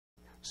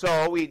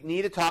So we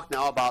need to talk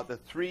now about the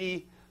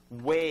three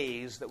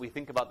ways that we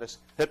think about this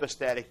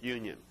hypostatic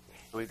union.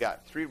 And we've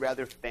got three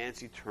rather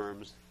fancy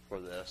terms for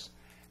this.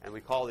 And we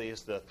call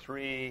these the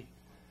three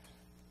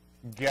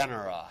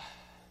genera.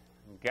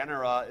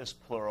 Genera is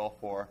plural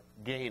for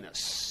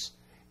genus.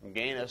 And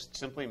genus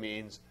simply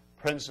means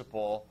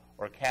principle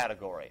or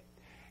category.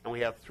 And we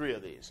have three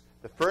of these.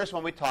 The first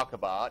one we talk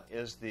about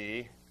is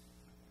the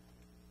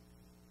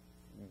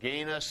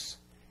genus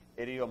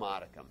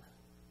idiomaticum.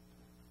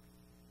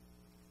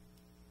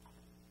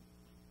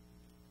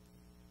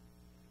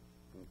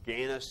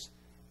 Genus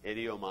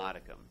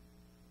idiomaticum.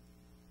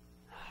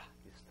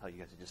 Just tell you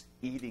guys are just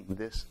eating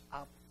this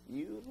up.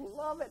 You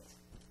love it.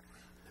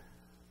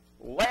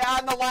 Lay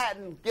on the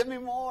Latin. Give me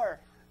more.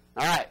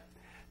 All right.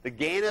 The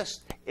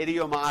genus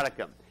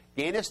idiomaticum.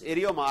 Genus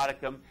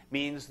idiomaticum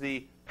means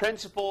the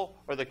principle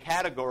or the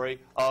category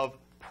of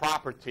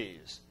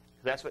properties.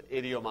 That's what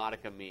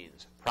idiomaticum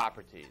means,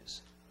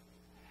 properties.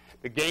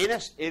 The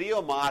genus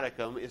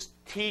idiomaticum is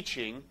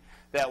teaching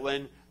that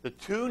when the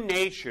two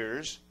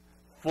natures,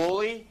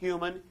 fully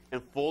human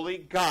and fully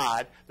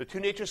God, the two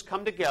natures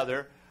come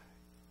together,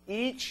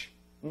 each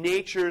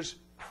nature's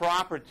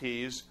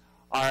properties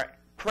are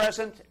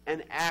present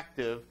and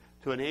active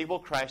to enable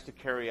Christ to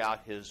carry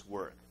out his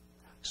work.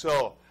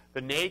 So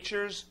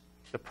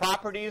the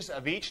properties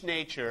of each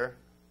nature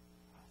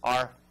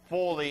are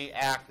fully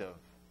active.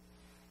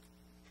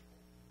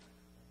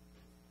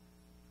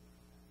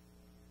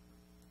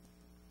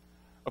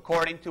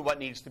 According to what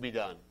needs to be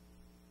done.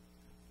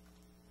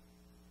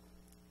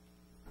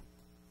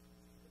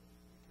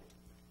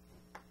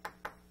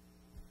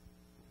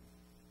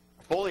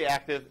 Fully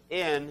active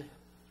in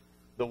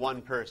the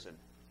one person.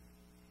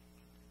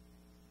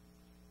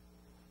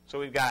 So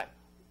we've got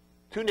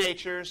two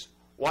natures,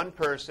 one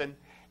person,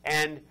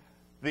 and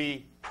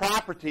the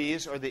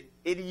properties or the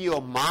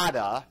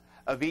idiomata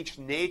of each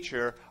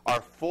nature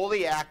are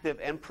fully active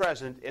and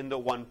present in the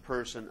one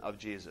person of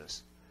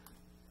Jesus.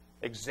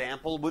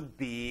 Example would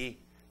be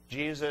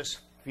Jesus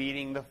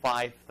feeding the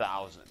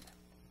 5,000.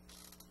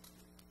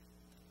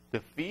 To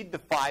feed the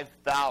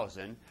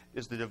 5,000,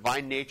 is the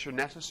divine nature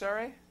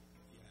necessary?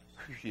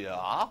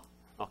 Yeah.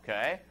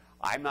 Okay.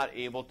 I'm not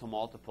able to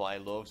multiply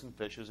loaves and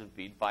fishes and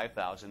feed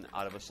 5,000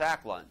 out of a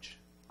sack lunch.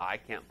 I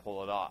can't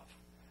pull it off.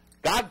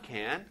 God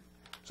can.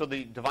 So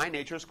the divine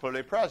nature is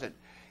clearly present.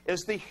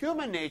 Is the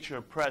human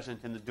nature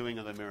present in the doing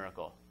of the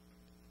miracle?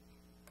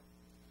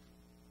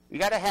 You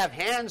got to have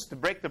hands to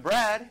break the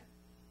bread.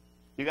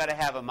 You got to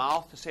have a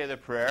mouth to say the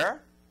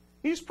prayer.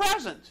 He's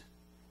present.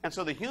 And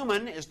so the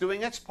human is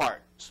doing its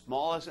part.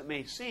 Small as it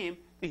may seem,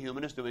 the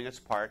human is doing its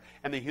part.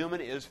 And the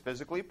human is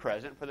physically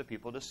present for the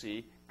people to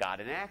see God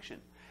in action.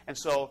 And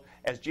so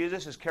as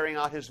Jesus is carrying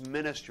out his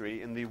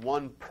ministry in the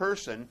one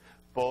person,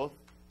 both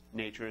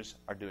natures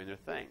are doing their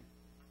thing.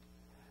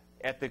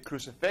 At the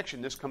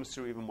crucifixion, this comes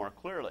through even more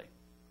clearly.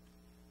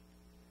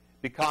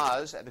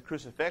 Because at the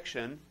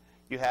crucifixion,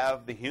 you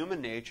have the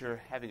human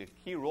nature having a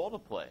key role to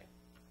play.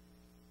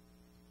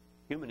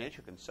 Human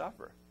nature can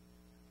suffer.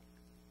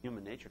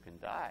 Human nature can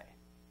die.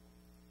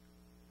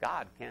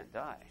 God can't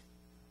die.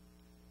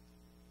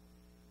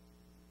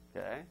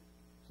 Okay?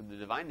 So the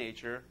divine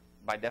nature,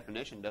 by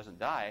definition, doesn't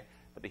die,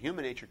 but the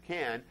human nature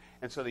can,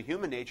 and so the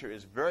human nature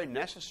is very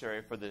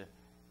necessary for the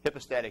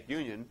hypostatic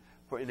union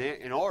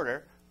in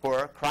order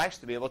for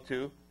Christ to be able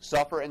to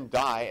suffer and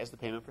die as the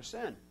payment for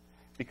sin.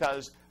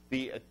 Because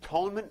the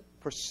atonement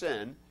for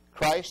sin,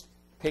 Christ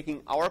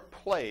taking our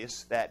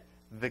place, that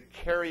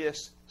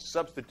vicarious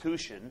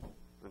substitution,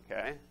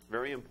 okay,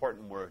 very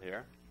important word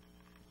here.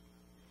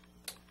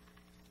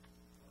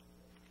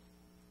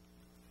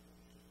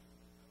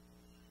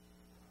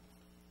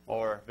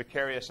 Or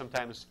vicarious,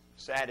 sometimes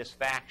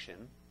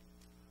satisfaction,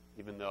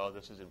 even though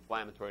this is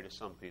inflammatory to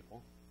some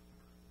people.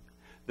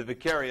 The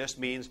vicarious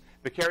means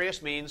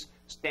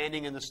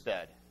standing in the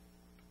stead,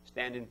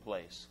 stand in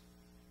place.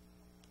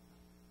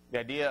 The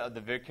idea of the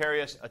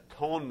vicarious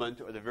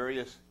atonement or the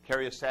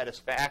vicarious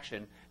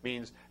satisfaction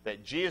means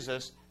that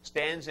Jesus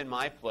stands in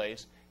my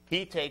place.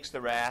 He takes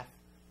the wrath.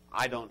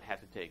 I don't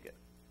have to take it.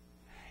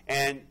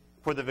 And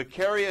for the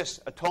vicarious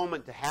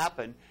atonement to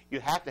happen, you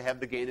have to have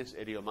the genus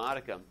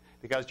idiomaticum,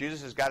 because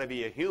Jesus has got to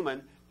be a human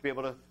to be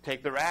able to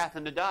take the wrath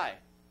and to die.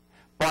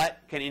 But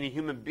can any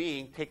human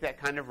being take that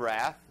kind of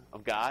wrath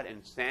of God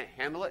and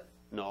handle it?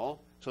 No.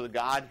 So the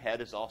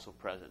Godhead is also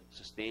present,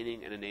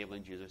 sustaining and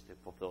enabling Jesus to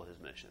fulfill his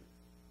mission.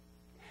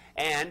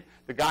 And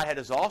the Godhead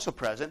is also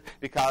present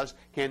because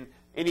can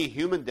any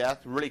human death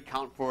really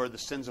count for the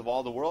sins of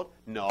all the world?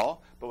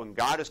 No. But when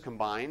God is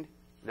combined,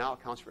 now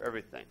it counts for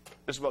everything.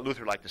 This is what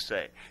Luther liked to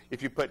say.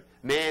 If you put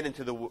man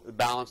into the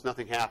balance,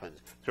 nothing happens.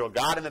 Throw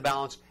God in the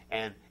balance,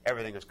 and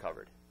everything is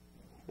covered.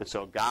 And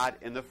so God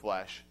in the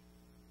flesh,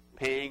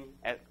 paying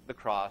at the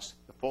cross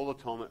the full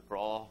atonement for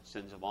all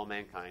sins of all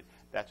mankind,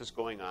 that's what's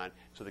going on.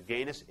 So the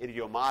genus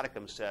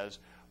idiomaticum says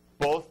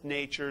both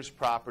nature's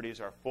properties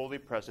are fully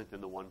present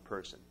in the one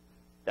person.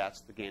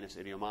 That's the genus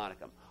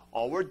idiomaticum.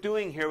 All we're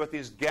doing here with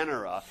these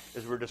genera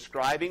is we're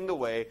describing the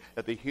way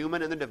that the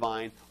human and the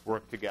divine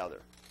work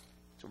together.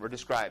 That's what we're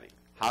describing.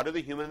 How do the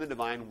human and the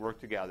divine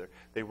work together?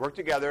 They work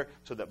together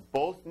so that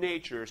both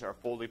natures are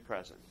fully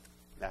present.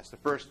 That's the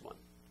first one.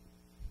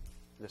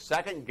 The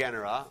second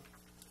genera,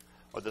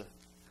 or the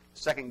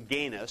second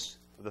genus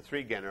of the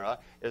three genera,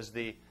 is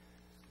the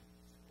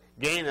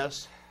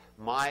genus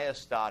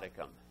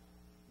maiestaticum.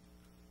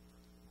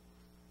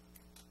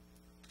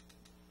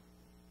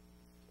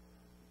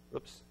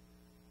 Oops.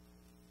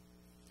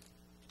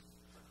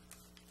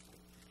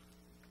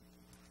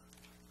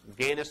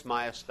 Genus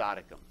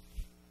maiestaticum.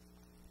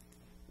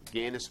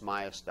 Genus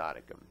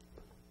maiestaticum.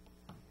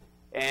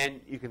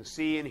 And you can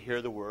see and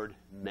hear the word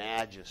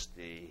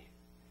majesty.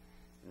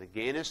 And the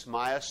genus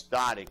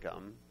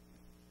maiestaticum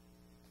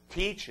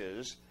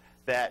teaches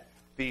that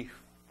the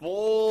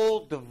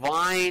full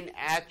divine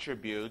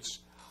attributes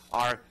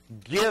are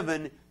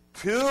given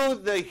to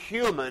the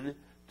human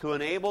to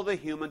enable the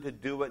human to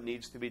do what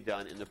needs to be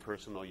done in the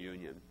personal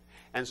union.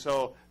 And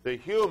so the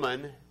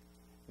human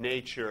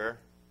nature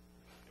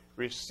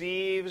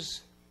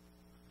receives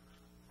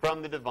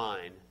from the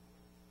divine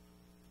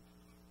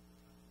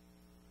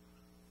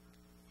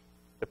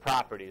the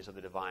properties of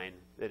the divine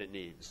that it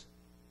needs.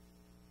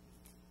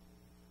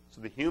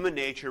 So the human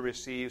nature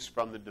receives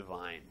from the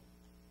divine.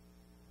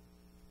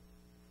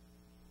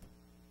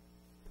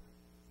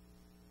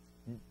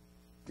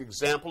 The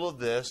example of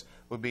this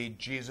would be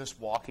Jesus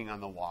walking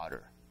on the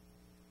water.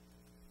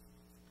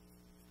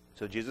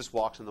 So Jesus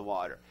walks on the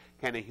water.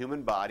 Can a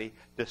human body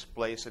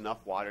displace enough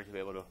water to be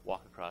able to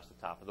walk across the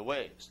top of the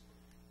waves?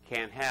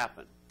 Can't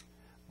happen.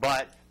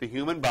 But the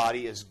human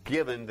body is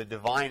given the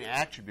divine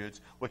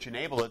attributes which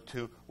enable it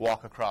to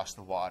walk across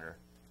the water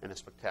in a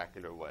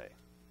spectacular way.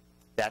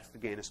 That's the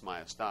genus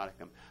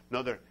maiestaticum.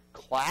 Another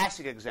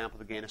classic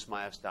example of the genus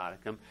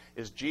maiestaticum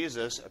is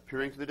Jesus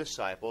appearing to the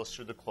disciples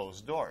through the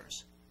closed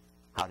doors.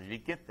 How did he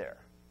get there?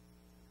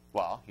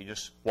 Well, he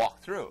just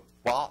walked through.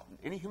 Well,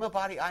 any human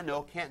body I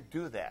know can't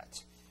do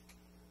that.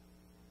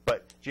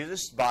 But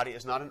Jesus' body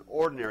is not an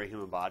ordinary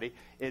human body.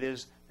 It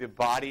is the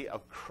body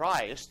of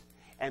Christ.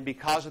 And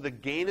because of the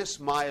genus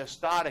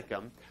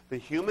maiestaticum, the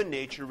human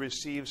nature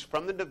receives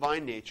from the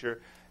divine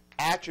nature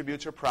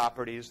attributes or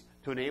properties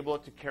to enable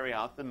it to carry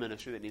out the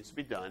ministry that needs to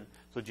be done.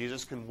 So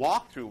Jesus can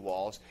walk through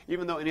walls,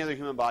 even though any other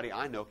human body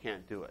I know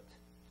can't do it.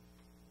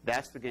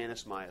 That's the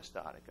genus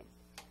maiestaticum.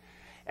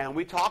 And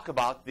we talk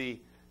about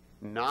the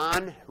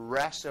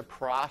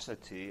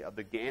non-reciprocity of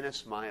the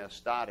genus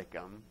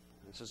maiestaticum.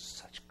 This is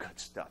such good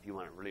stuff. You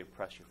want to really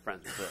impress your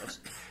friends with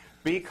this.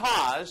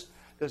 Because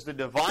does the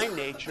divine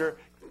nature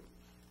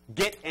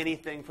get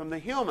anything from the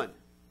human?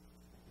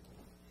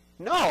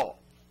 No.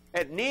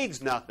 It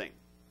needs nothing.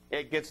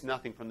 It gets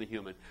nothing from the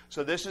human.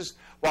 So this is,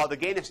 while the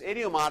genus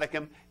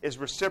idiomaticum is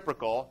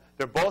reciprocal,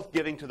 they're both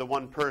giving to the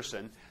one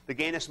person, the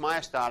genus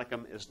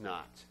maiestaticum is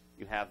not.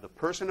 You have the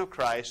person of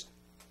Christ,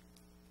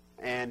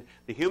 and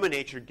the human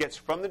nature gets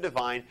from the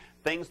divine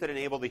things that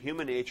enable the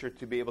human nature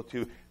to be able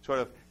to sort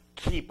of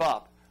keep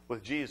up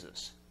with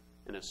Jesus,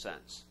 in a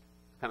sense.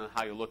 Kind of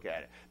how you look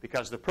at it.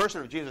 Because the person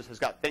of Jesus has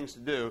got things to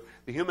do.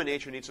 The human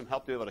nature needs some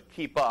help to be able to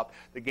keep up.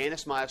 The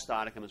genus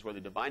maiestaticum is where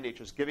the divine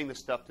nature is giving the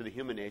stuff to the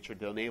human nature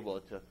to enable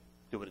it to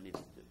do what it needs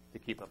to do, to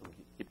keep up and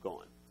keep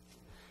going.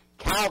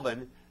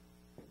 Calvin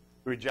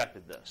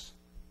rejected this.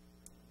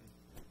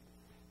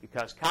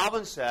 Because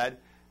Calvin said,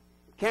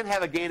 can't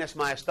have a genus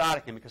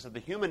maiestaticum, because if the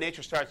human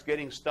nature starts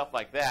getting stuff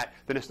like that,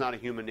 then it's not a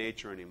human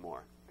nature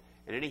anymore.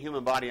 And any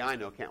human body I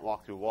know can't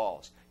walk through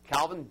walls.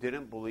 Calvin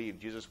didn't believe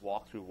Jesus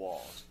walked through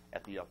walls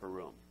at the upper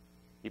room.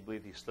 He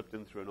believed he slipped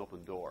in through an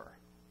open door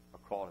or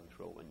crawled in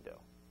through a window,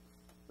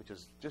 which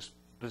is just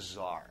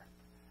bizarre.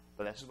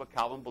 But this is what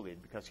Calvin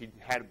believed, because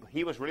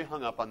he was really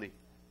hung up on the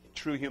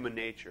true human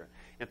nature.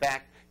 In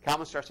fact,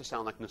 Calvin starts to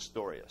sound like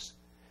Nestorius,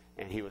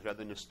 and he was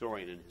rather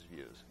Nestorian in his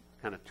views.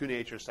 Kind of two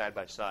natures side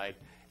by side,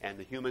 and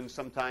the human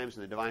sometimes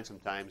and the divine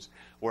sometimes,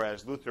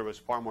 whereas Luther was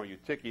far more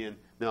Eutychian.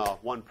 No,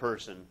 one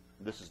person,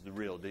 this is the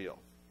real deal.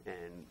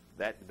 And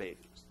that debate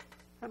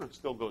kind of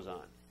still goes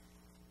on.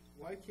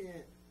 Why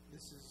can't,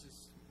 this is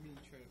just me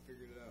trying to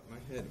figure it out in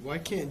my head, why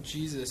can't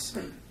Jesus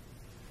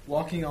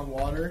walking on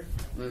water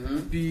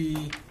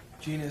be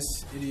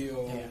genus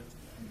idiomatic?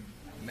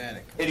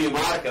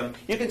 Idiomaticum,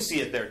 you can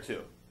see it there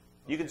too.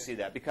 You can see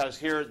that, because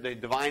here the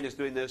divine is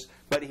doing this,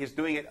 but he's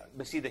doing it,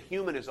 but see, the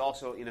human is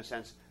also, in a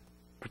sense,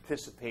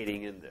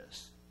 participating in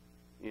this.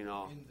 You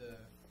know,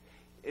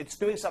 it's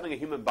doing something a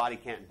human body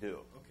can't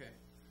do.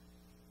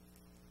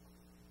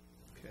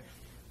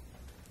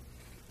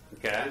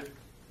 Okay?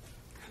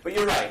 But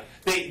you're right.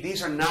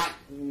 These are not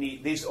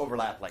neat. These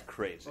overlap like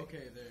crazy.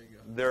 Okay, there you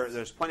go.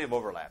 There's plenty of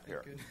overlap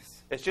here.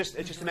 Goodness. It's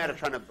just a matter of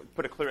trying to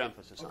put a clear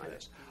emphasis on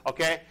this.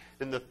 Okay?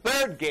 Then the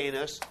third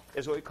genus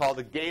is what we call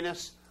the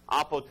genus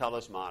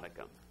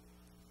apotelesmaticum.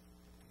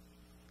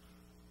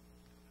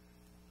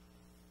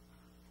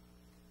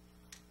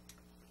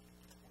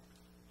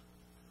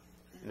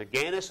 And the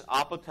genus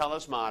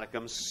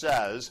apotelesmaticum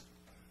says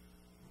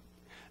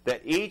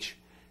that each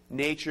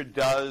nature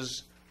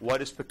does what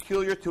is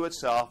peculiar to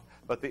itself,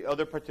 but the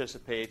other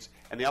participates.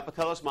 And the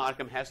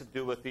apotelesmaticum has to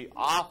do with the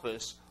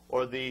office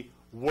or the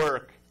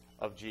work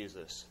of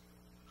Jesus.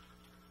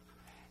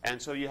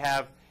 And so you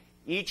have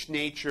each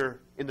nature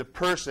in the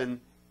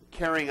person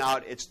carrying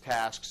out its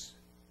tasks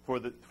for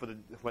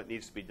what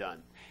needs to be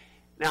done.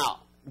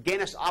 Now,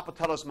 genus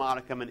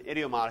apotelismaticum and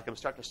idiomaticum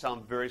start to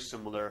sound very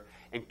similar.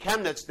 And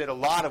Chemnitz did a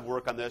lot of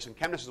work on this, and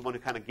Chemnitz is the one who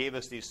kind of gave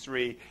us these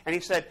three. And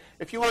he said,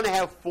 if you want to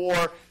have 4,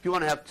 if you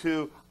want to have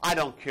 2, I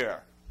don't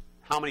care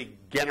how many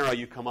genera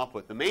you come up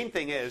with. The main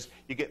thing is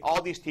you get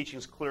all these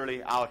teachings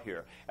clearly out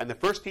here. And the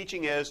first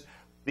teaching is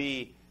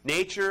the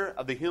nature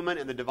of the human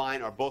and the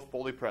divine are both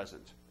fully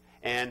present.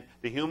 And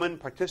the human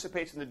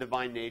participates in the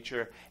divine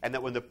nature, and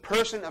that when the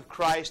person of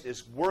Christ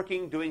is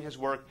working, doing his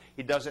work,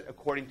 he does it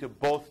according to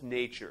both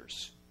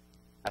natures.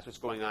 That's what's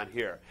going on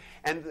here.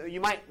 And you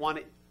might want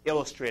to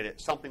illustrate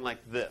it something like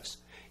this.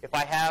 If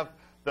I have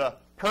the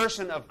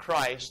person of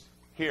Christ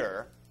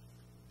here,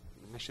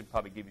 I should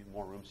probably give you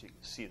more room so you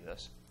can see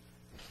this.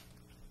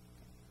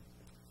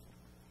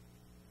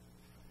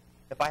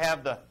 If I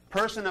have the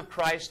person of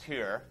Christ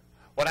here,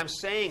 what I'm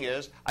saying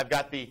is I've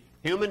got the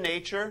human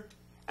nature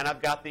and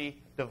I've got the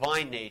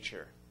divine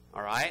nature.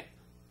 All right?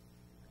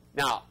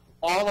 Now,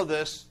 all of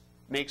this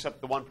makes up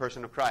the one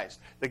person of Christ.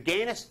 The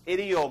genus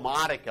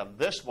idiomaticum,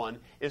 this one,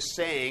 is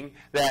saying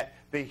that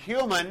the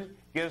human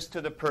gives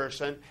to the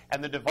person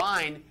and the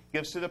divine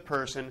gives to the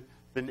person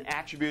the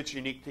attributes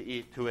unique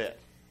to it.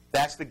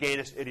 That's the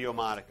genus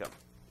idiomaticum.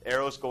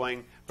 Arrows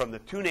going from the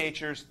two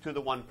natures to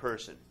the one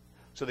person.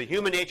 So the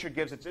human nature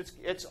gives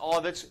its all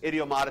of its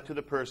idiomata to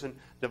the person.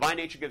 Divine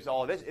nature gives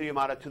all of its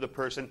idiomata to the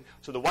person.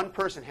 So the one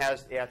person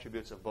has the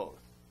attributes of both.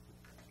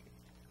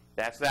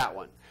 That's that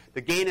one.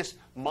 The genus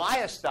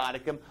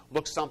myostaticum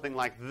looks something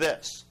like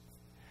this.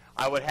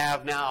 I would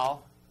have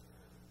now,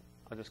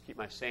 I'll just keep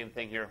my same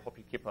thing here. Hope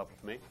you keep up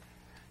with me.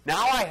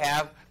 Now I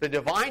have the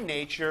divine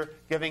nature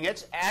giving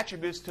its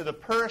attributes to the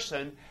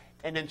person,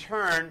 and in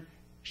turn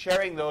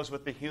sharing those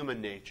with the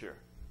human nature.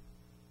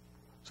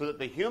 So that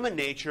the human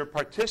nature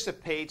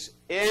participates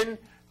in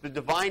the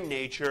divine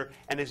nature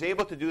and is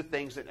able to do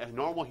things that a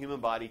normal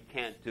human body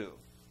can't do.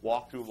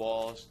 Walk through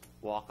walls,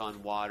 walk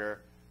on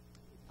water,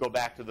 go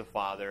back to the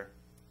Father,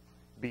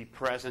 be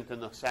present in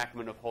the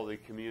sacrament of Holy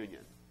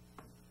Communion.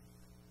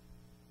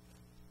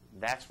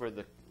 That's where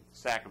the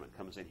sacrament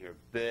comes in here,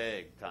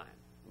 big time.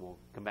 We'll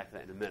come back to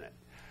that in a minute.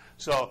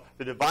 So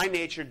the divine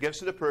nature gives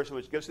to the person,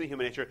 which gives to the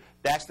human nature.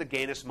 That's the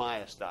genus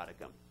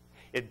myostaticum.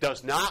 It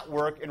does not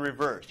work in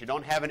reverse. You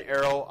don't have an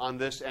arrow on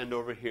this end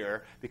over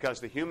here because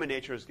the human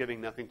nature is giving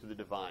nothing to the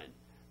divine.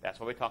 That's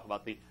why we talk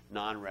about the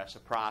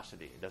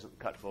non-reciprocity. It doesn't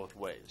cut both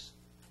ways.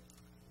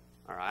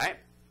 All right?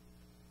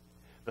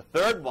 The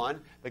third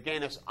one, the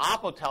genus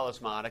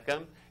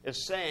apotelismaticum,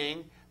 is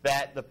saying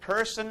that the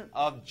person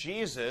of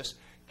Jesus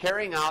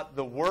carrying out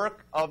the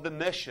work of the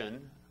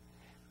mission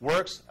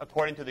works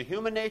according to the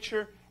human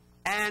nature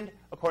and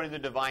according to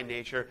the divine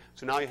nature.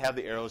 So now you have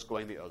the arrows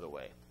going the other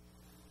way.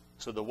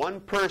 So the one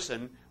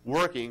person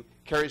working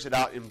carries it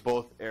out in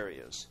both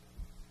areas.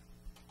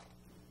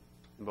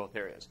 In both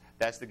areas.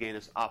 That's the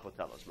genus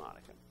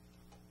apotelismaticum.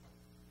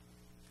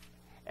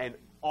 And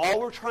all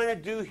we're trying to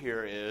do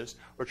here is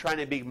we're trying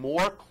to be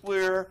more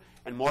clear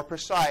and more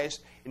precise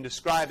in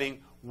describing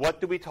what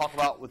do we talk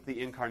about with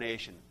the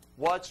incarnation.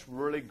 What's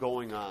really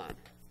going on?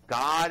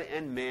 God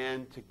and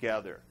man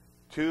together.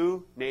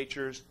 Two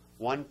natures,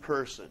 one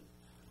person.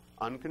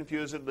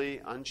 Unconfusedly,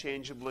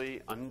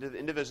 unchangeably,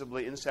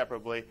 indivisibly,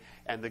 inseparably,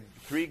 and the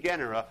three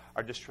genera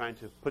are just trying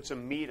to put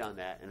some meat on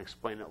that and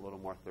explain it a little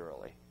more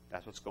thoroughly.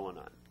 That's what's going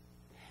on.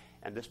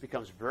 And this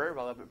becomes very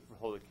relevant for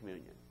Holy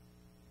Communion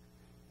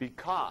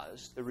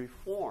because the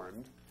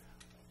Reformed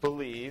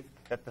believe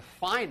that the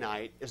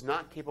finite is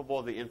not capable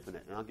of the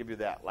infinite, and I'll give you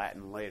that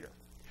Latin later.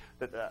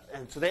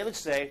 And so they would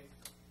say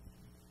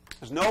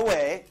there's no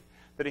way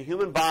that a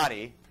human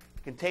body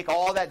can take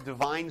all that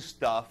divine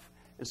stuff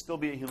and still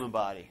be a human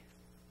body.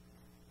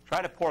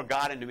 Try to pour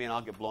God into me and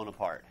I'll get blown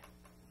apart.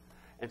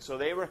 And so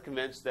they were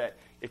convinced that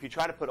if you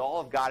try to put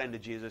all of God into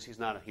Jesus, he's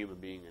not a human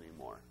being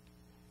anymore.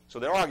 So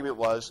their argument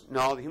was,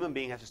 no, the human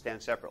being has to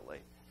stand separately.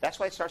 That's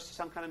why it starts to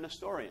sound kind of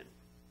Nestorian.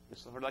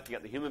 It's sort of like you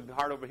got the human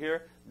heart over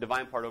here, the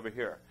divine part over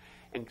here.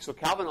 And so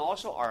Calvin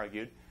also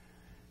argued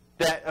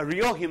that a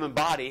real human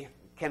body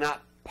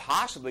cannot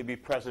possibly be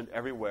present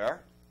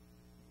everywhere,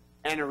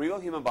 and a real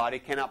human body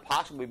cannot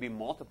possibly be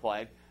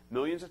multiplied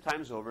millions of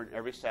times over in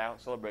every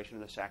celebration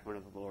of the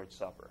sacrament of the Lord's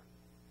Supper.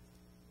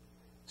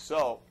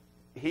 So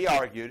he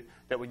argued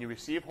that when you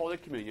receive Holy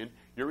Communion,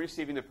 you're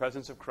receiving the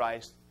presence of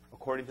Christ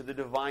according to the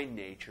divine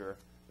nature,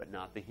 but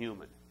not the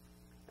human.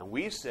 And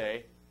we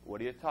say, what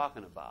are you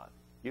talking about?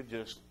 You've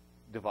just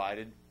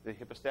divided the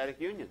hypostatic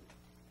union,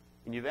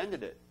 and you've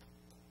ended it.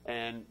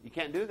 And you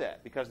can't do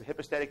that because the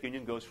hypostatic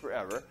union goes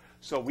forever.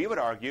 So we would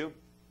argue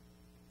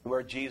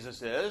where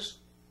Jesus is,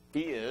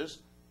 he is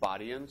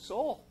body and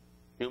soul.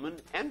 Human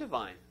and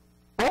divine.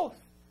 Both.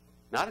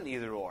 Not an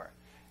either or.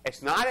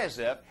 It's not as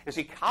if, and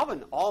see,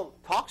 Calvin all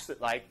talks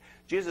that like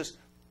Jesus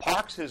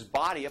parks his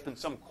body up in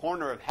some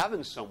corner of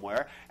heaven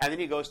somewhere, and then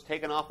he goes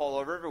taking off all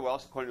over everywhere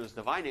else according to his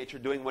divine nature,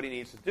 doing what he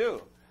needs to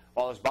do.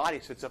 while his body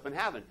sits up in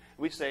heaven.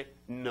 We say,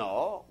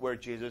 no, where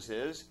Jesus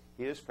is,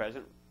 he is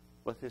present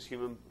with his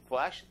human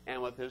flesh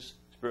and with his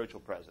spiritual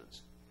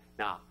presence.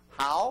 Now,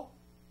 how?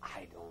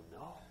 I don't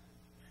know.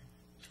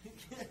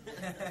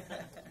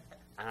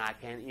 And I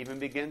can't even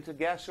begin to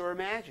guess or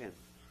imagine.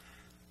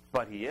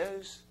 But he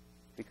is,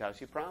 because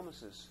he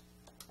promises.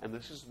 And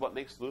this is what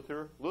makes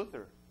Luther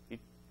Luther. He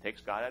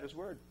takes God at his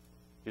word.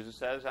 Jesus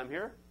says, I'm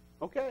here.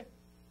 Okay.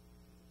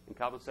 And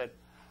Calvin said,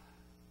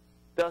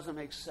 doesn't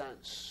make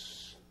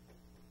sense.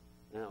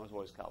 And that was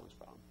always Calvin's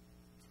problem.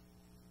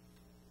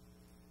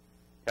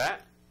 Okay?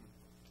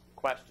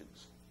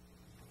 Questions?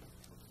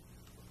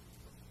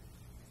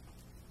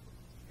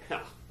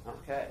 Yeah.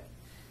 Okay.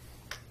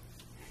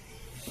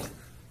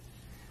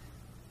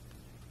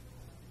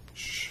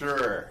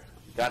 Sure.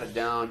 Got it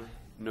down.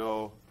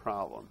 No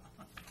problem.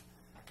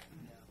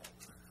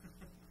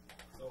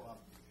 So,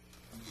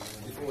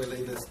 before we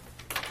leave this,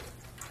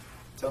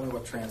 tell me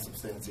what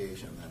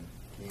transubstantiation then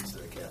means to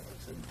the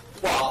Catholics.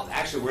 Well,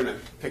 actually, we're going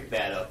to pick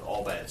that up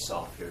all by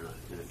itself here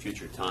in a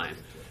future time.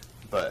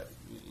 But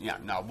yeah,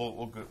 no,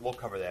 we'll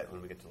cover that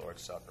when we get to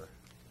Lord's Supper.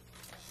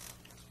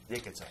 I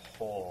think it's a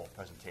whole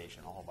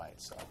presentation all by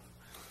itself.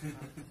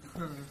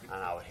 And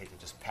I would hate to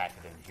just pack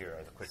it in here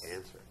as a quick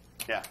answer.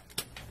 Yeah.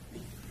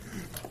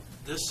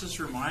 This has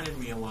reminded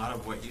me a lot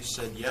of what you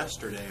said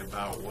yesterday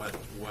about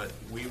what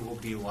we will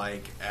be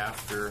like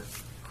after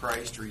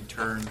Christ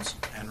returns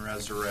and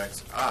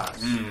resurrects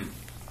us.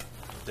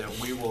 That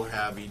we will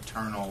have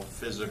eternal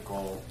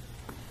physical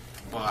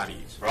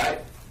bodies. Right?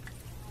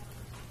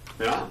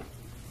 Yeah.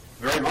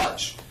 Very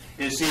much.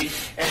 You see,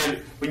 and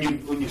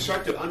when you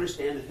start to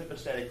understand the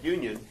hypostatic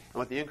union and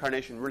what the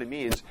incarnation really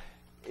means,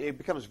 it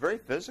becomes very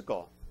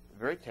physical,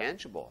 very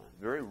tangible,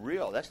 very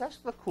real. That's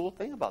the cool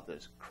thing about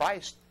this.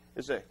 Christ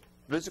is a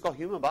physical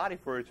human body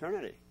for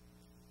eternity.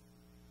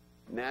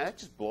 Now, that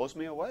just blows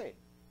me away.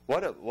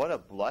 What a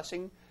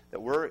blessing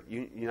that we're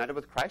united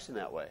with Christ in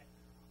that way.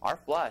 Our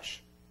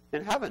flesh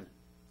in heaven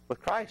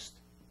with Christ.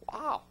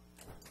 Wow.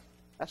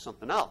 That's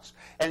something else.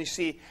 And you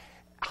see,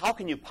 how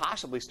can you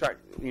possibly start,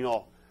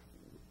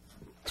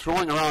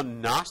 throwing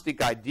around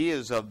Gnostic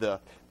ideas of the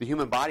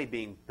human body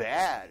being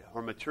bad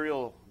or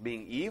material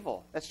being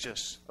evil? That's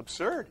just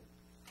absurd.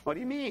 What do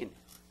you mean?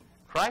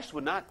 Christ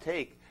would not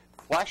take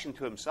flesh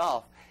into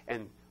himself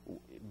and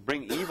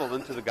bring evil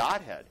into the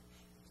Godhead.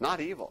 It's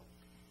not evil.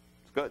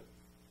 It's good.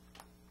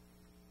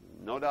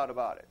 No doubt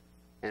about it.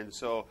 And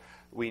so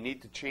we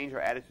need to change our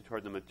attitude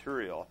toward the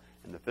material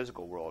and the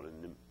physical world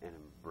and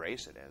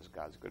embrace it as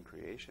God's good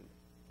creation,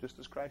 just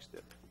as Christ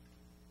did.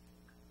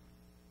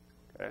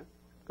 Okay?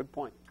 Good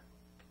point.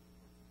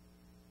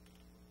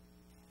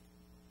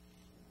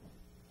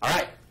 All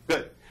right,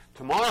 good.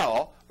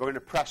 Tomorrow, we're going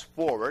to press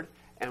forward,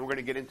 and we're going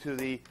to get into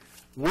the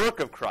work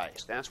of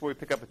Christ. And that's where we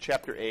pick up at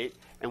chapter 8,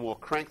 and we'll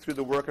crank through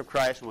the work of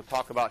Christ, and we'll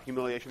talk about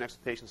humiliation,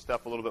 exaltation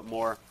stuff a little bit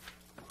more,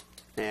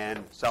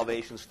 and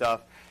salvation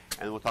stuff,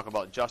 and we'll talk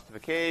about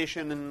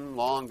justification and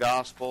law and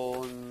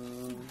gospel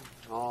and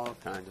all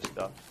kinds of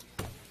stuff.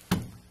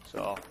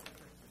 So,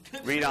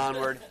 read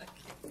onward.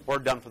 We're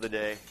done for the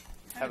day.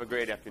 Have a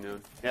great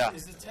afternoon. Yeah.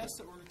 Is the test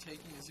that we're taking,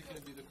 is it going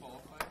to be the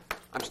qualifier?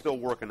 I'm still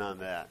working on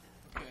that.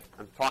 Okay.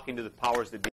 I'm talking to the powers that be.